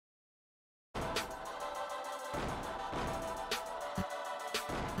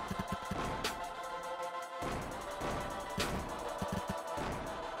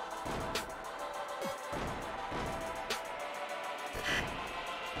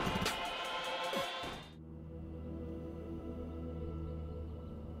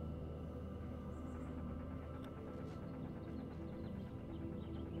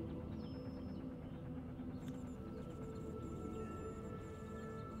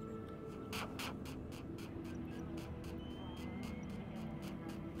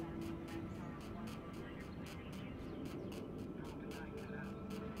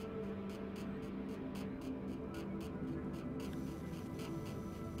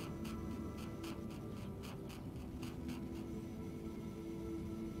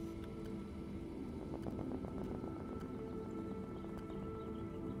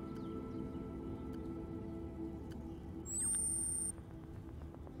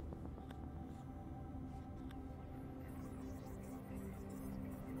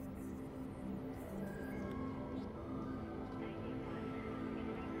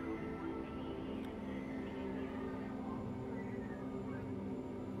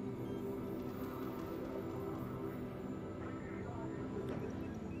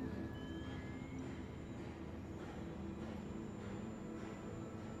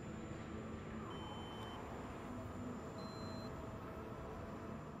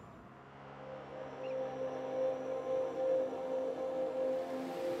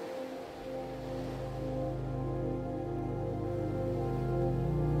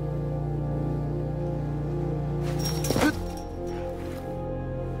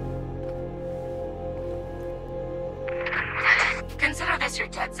Finalize your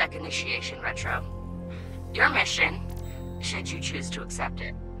DedSec initiation, Retro. Your mission, should you choose to accept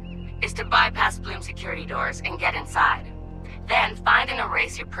it, is to bypass Bloom security doors and get inside. Then find and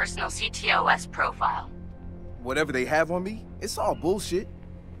erase your personal CTOS profile. Whatever they have on me, it's all bullshit.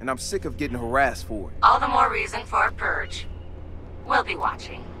 And I'm sick of getting harassed for it. All the more reason for a purge. We'll be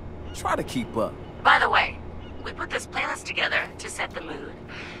watching. Try to keep up. By the way, we put this playlist together to set the mood.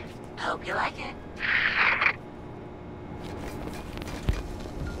 Hope you like it.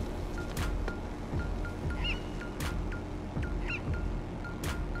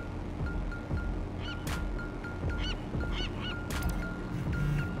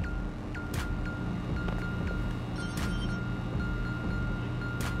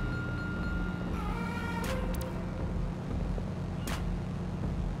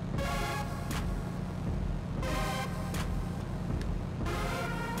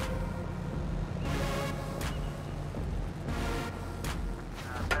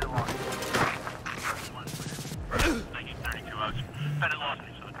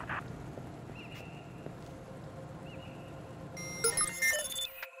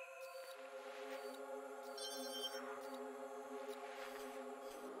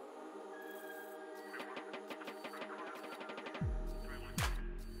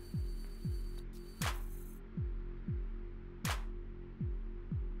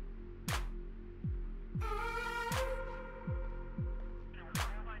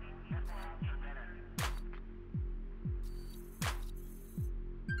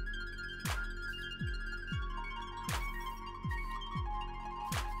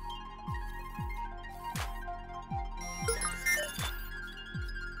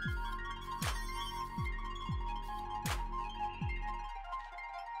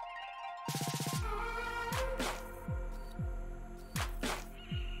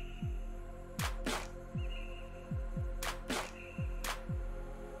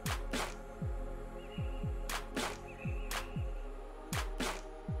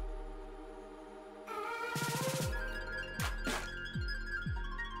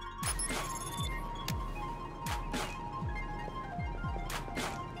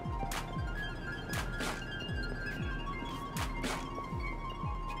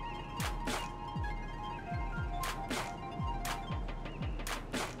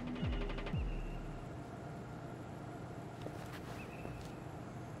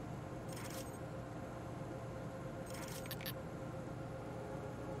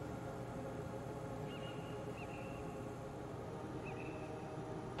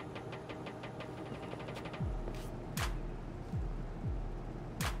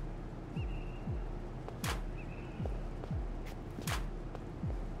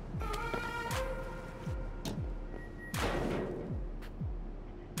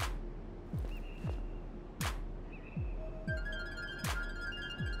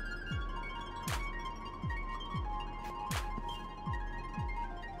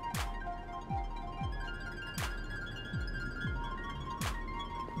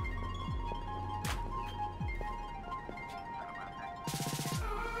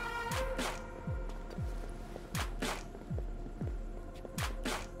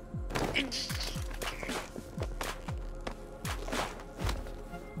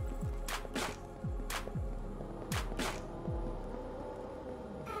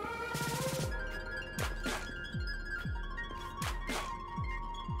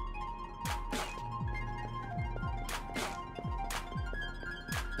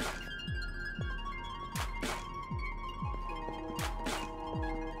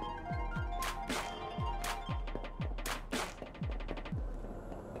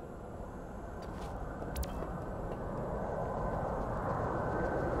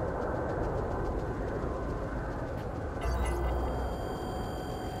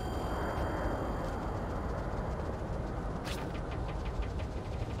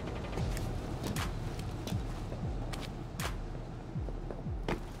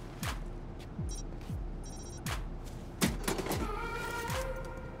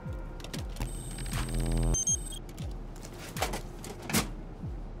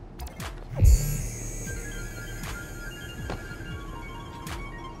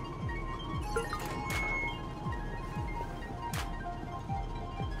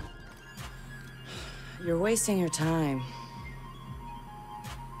 You're wasting your time.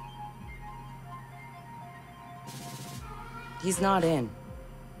 He's not in.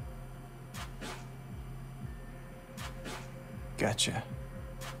 Gotcha.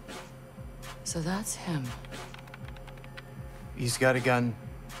 So that's him. He's got a gun.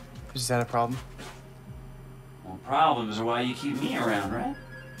 Is that a problem? Well, problems are why you keep me around, right?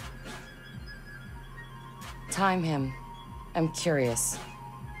 Time him. I'm curious.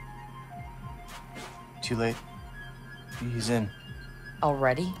 Too late. He's in.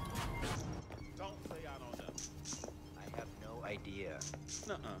 Already? Don't say I don't know. I have no idea.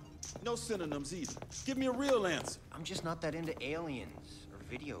 Nuh-uh. No synonyms either. Give me a real answer. I'm just not that into aliens or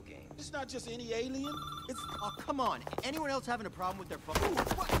video games. It's not just any alien. It's... Oh, come on. Anyone else having a problem with their phone? Ooh,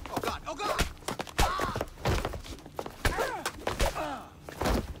 what? Oh, God. Oh, God!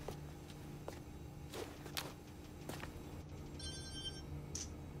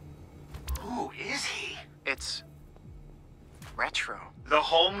 Who is he? It's... Retro. The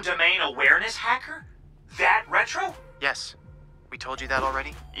home domain awareness hacker? That Retro? Yes. We told you that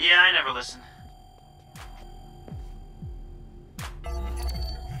already? Yeah, I never listened.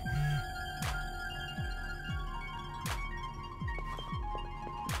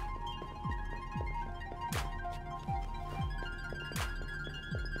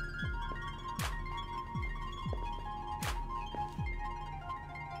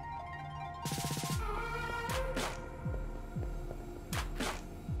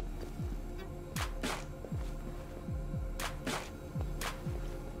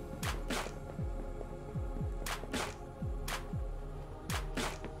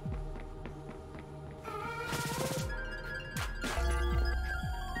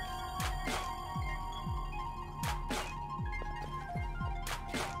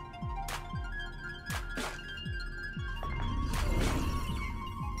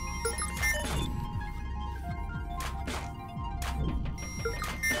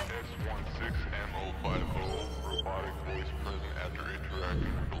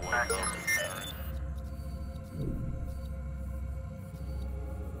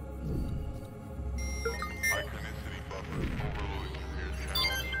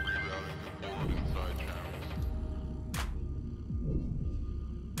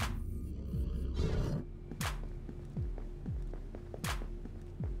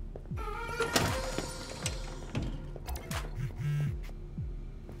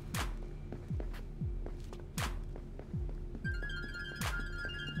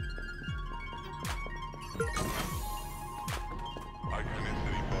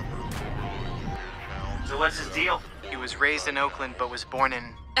 So what's his deal? He was raised in Oakland, but was born in...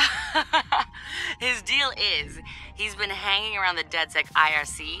 His deal is, he's been hanging around the DedSec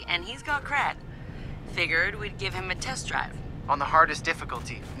IRC, and he's got cred. Figured we'd give him a test drive. on the hardest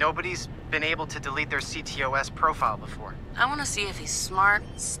difficulty. Nobody's been able to delete their CTOS profile before. I want to see if he's smart,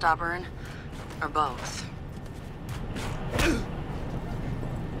 stubborn, or both.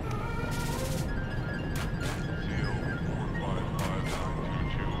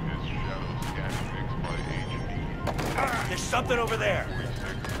 There's something over there.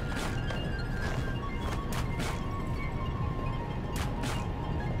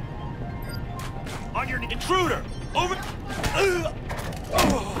 On your intruder! Over!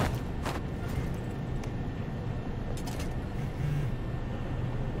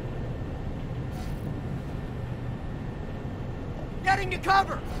 Getting to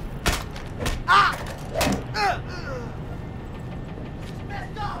cover! Ah!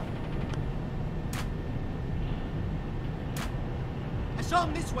 Messed up! I saw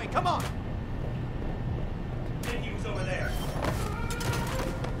him this way, come on! I think he was over there.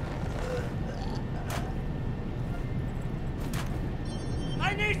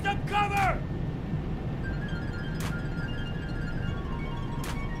 I need some cover!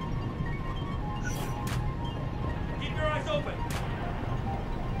 Keep your eyes open.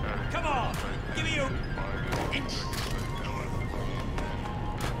 Come on, give me your inch.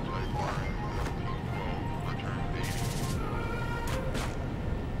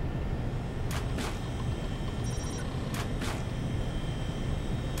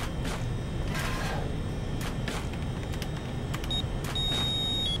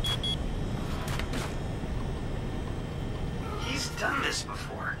 He's done this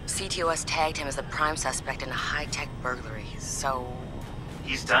before. CTOS tagged him as the prime suspect in a high-tech burglary, so...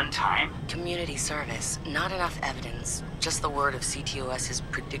 He's done time? Community service. Not enough evidence. Just the word of CTOS's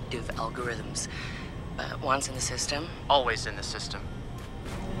predictive algorithms. But once in the system... Always in the system.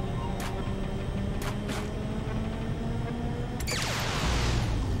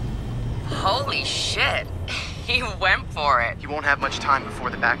 Holy shit! He went for it. You won't have much time before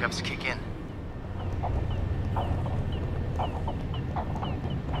the backups kick in.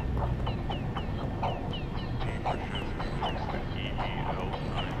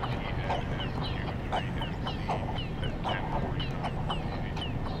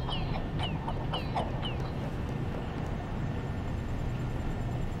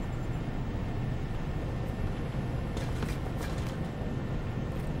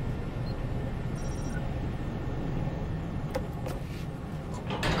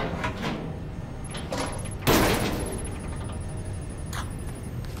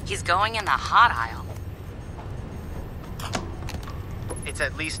 He's going in the hot aisle. It's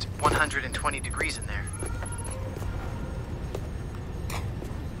at least 120 degrees in there.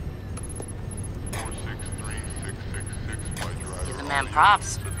 Give the man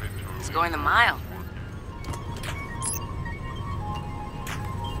props. He's going the mile.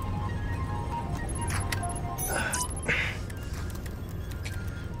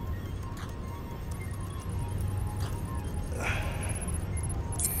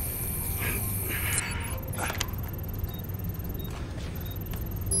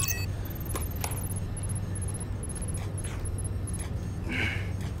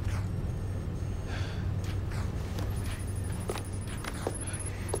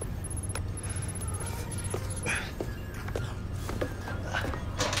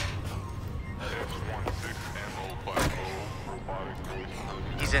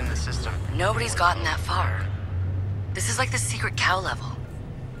 He's in the system. Nobody's gotten that far. This is like the secret cow level.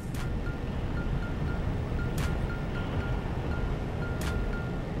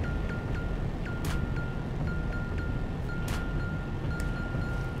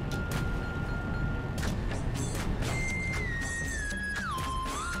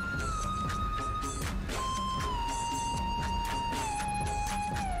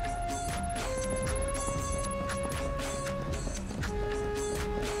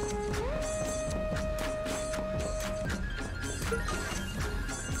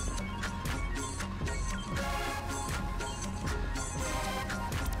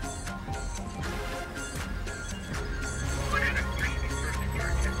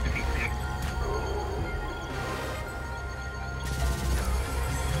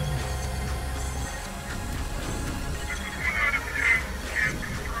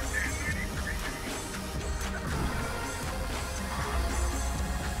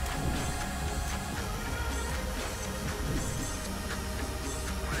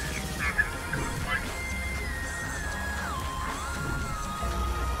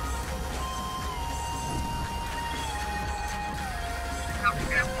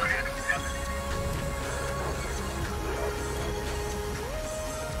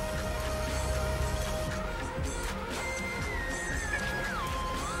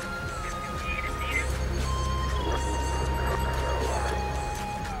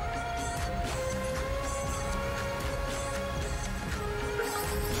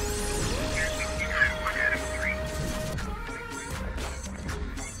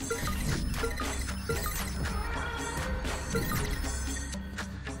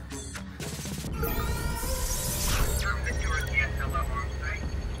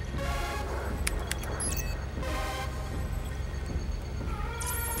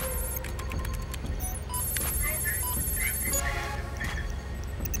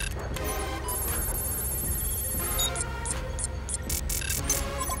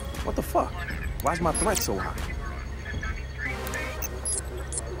 What the fuck? Why's my threat so high?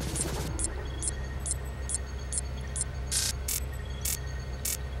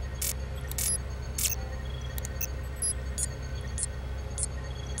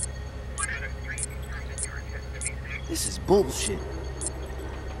 This is bullshit.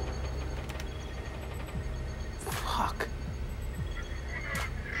 Fuck.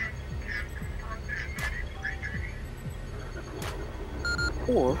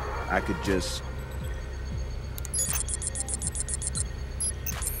 Or I could just...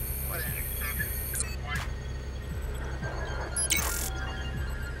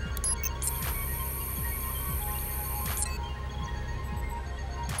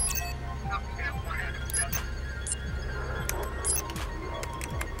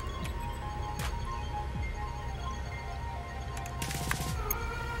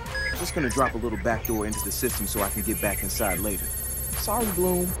 Just gonna drop a little backdoor into the system so I can get back inside later. Sorry,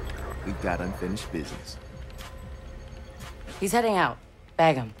 Bloom. We've got unfinished business. He's heading out.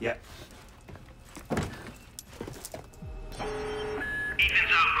 Bag him. Yeah. Ethan's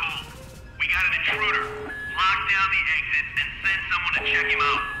out cold. We got an intruder. Lock down the exit and send someone to check him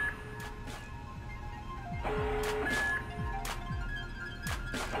out.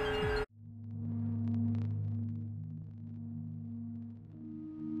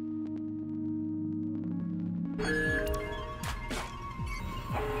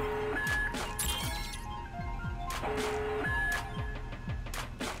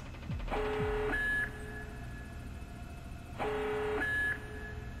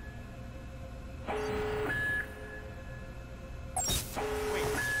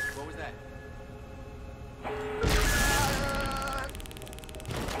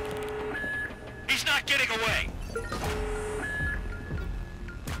 He's not getting away!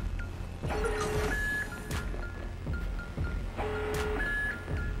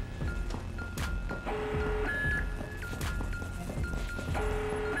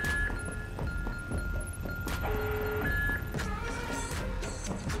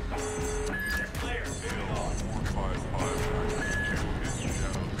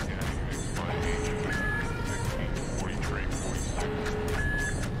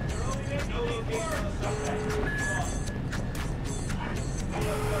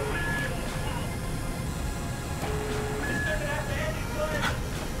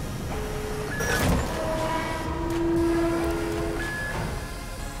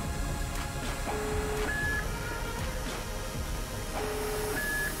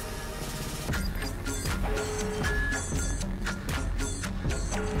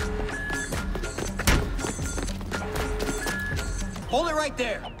 right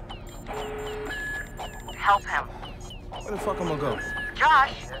there. Help him. Where the fuck am I gonna go?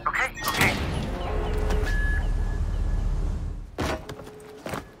 Josh! Okay.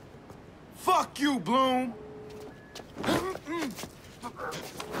 Fuck you, Bloom!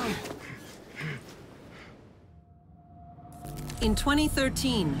 In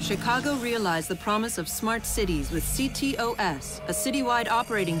 2013, Chicago realized the promise of smart cities with CTOS, a citywide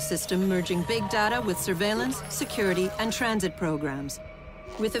operating system merging big data with surveillance, security, and transit programs.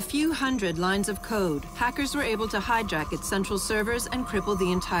 With a few hundred lines of code, hackers were able to hijack its central servers and cripple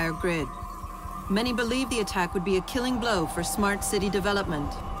the entire grid. Many believed the attack would be a killing blow for smart city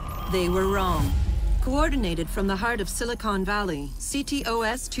development. They were wrong. Coordinated from the heart of Silicon Valley,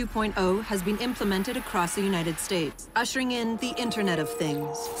 CTOS 2.0 has been implemented across the United States, ushering in the Internet of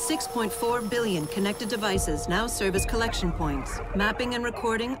Things. 6.4 billion connected devices now serve as collection points, mapping and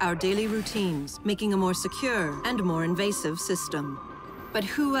recording our daily routines, making a more secure and more invasive system. But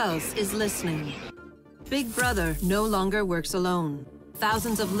who else is listening? Big Brother no longer works alone.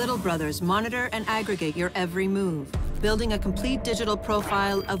 Thousands of little brothers monitor and aggregate your every move, building a complete digital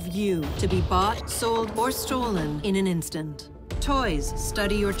profile of you to be bought, sold, or stolen in an instant. Toys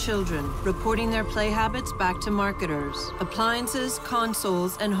study your children, reporting their play habits back to marketers. Appliances,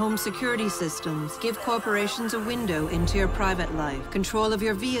 consoles, and home security systems give corporations a window into your private life. Control of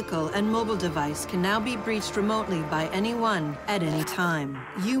your vehicle and mobile device can now be breached remotely by anyone at any time.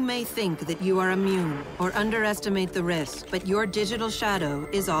 You may think that you are immune or underestimate the risk, but your digital shadow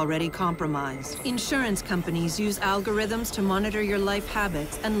is already compromised. Insurance companies use algorithms to monitor your life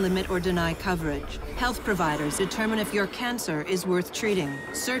habits and limit or deny coverage. Health providers determine if your cancer is worth treating.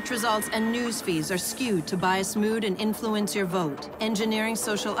 Search results and news feeds are skewed to bias mood and influence your vote, engineering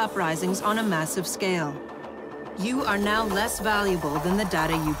social uprisings on a massive scale. You are now less valuable than the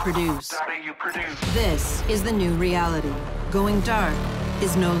data you produce. This is the new reality. Going dark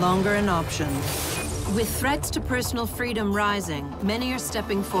is no longer an option. With threats to personal freedom rising, many are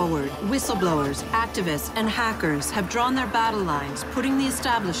stepping forward. Whistleblowers, activists, and hackers have drawn their battle lines, putting the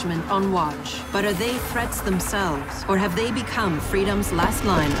establishment on watch. But are they threats themselves, or have they become freedom's last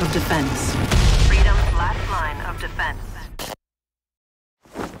line of defense? Freedom's last line of defense.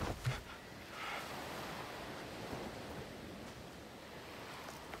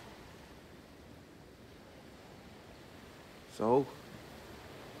 So,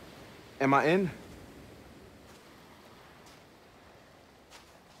 am I in?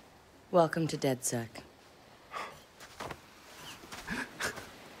 Welcome to DedSec.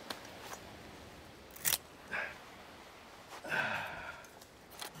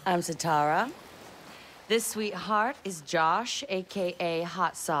 I'm Satara. This sweetheart is Josh, aka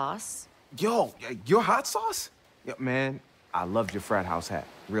Hot Sauce. Yo, you're Hot Sauce? Yeah, man, I loved your frat house hat.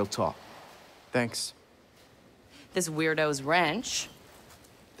 Real talk. Thanks. This weirdo's Wrench.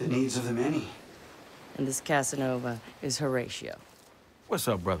 The needs of the many. And this Casanova is Horatio. What's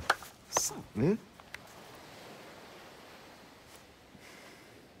up, brother? What's up, man?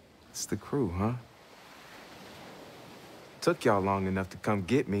 It's the crew, huh? Took y'all long enough to come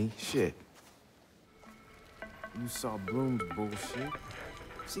get me. Shit. You saw Bloom's bullshit.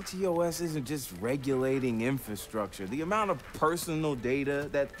 CTOS isn't just regulating infrastructure. The amount of personal data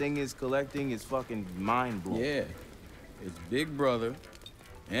that thing is collecting is fucking mind-blowing. Yeah. It's Big Brother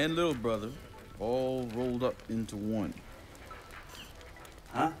and Little Brother all rolled up into one.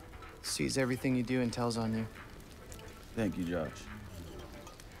 Huh? Sees everything you do and tells on you. Thank you, Josh.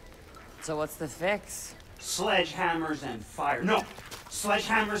 So what's the fix? Sledgehammers and fire. No!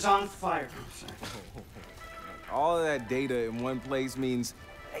 Sledgehammers on fire. All of that data in one place means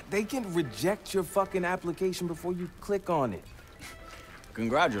they can reject your fucking application before you click on it.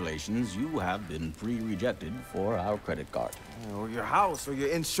 Congratulations, you have been pre-rejected for our credit card. Or your house, or your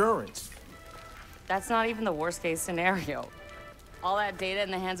insurance. That's not even the worst case scenario. All that data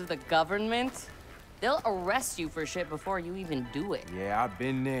in the hands of the government, they'll arrest you for shit before you even do it. Yeah, I've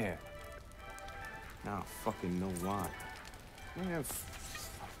been there. Now I fucking know why. Man,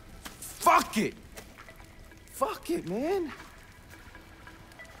 fuck it! Fuck it, man.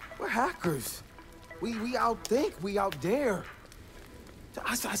 We're hackers. We outthink, we out dare.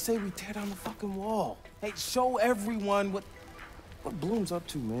 I say we tear down the fucking wall. Hey, show everyone what Bloom's up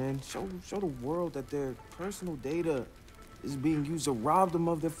to, man. Show the world that their personal data is being used to rob them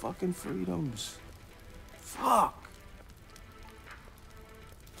of their fucking freedoms. Fuck.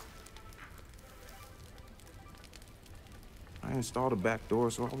 I installed a back door,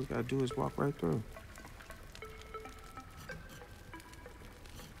 so all we gotta do is walk right through.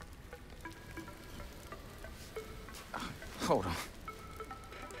 Hold on.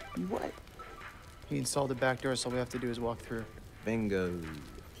 You what? He installed the back door, so all we have to do is walk through. Bingo.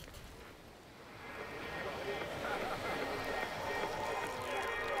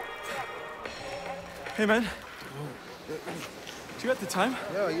 Hey, man. Do you got the time?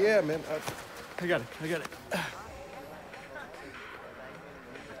 Oh, yeah, man. I got it. It's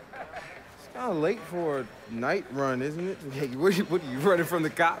kind of late for a night run, isn't it? Hey, what are you running from the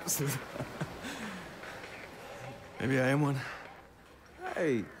cops? Maybe I am one.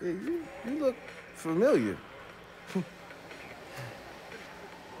 Hey, you look familiar.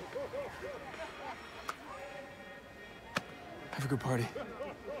 Have a good party.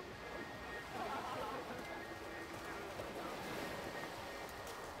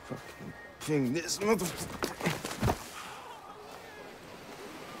 Fucking ping this motherfucker.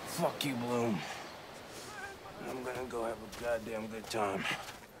 Fuck you, Bloom. I'm gonna go have a goddamn good time.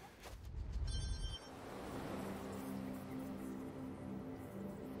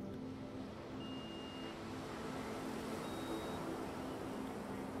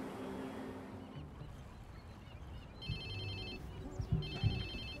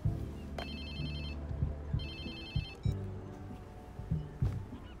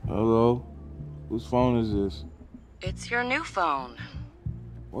 Hello? Whose phone is this? It's your new phone.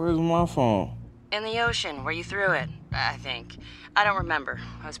 Where's my phone? In the ocean, where you threw it, I think. I don't remember.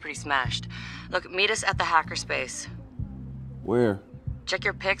 I was pretty smashed. Look, meet us at the hackerspace. Where? Check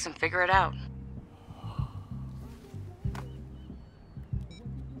your pics and figure it out.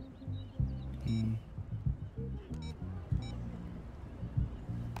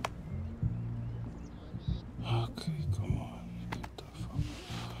 Okay, come on. Get the fuck.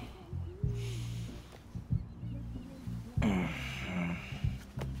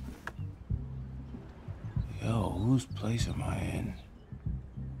 Yo, whose place am I in?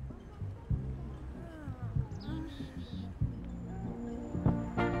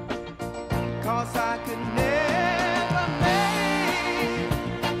 Cause I could never make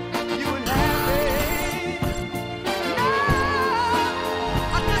you happy. No,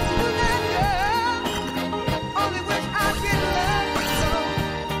 I got you that girl. Only wish I could love you so.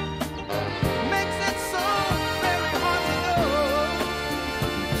 Makes it so very hard to know.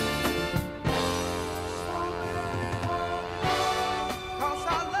 Cause I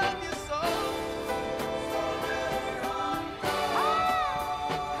love you so.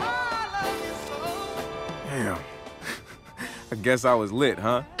 Damn. I guess I was lit,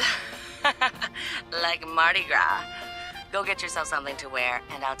 huh? Like Mardi Gras. Go get yourself something to wear,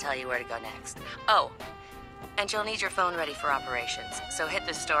 and I'll tell you where to go next. Oh, and you'll need your phone ready for operations, so hit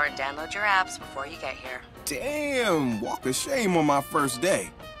the store and download your apps before you get here. Damn, walk of shame on my first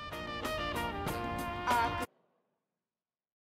day.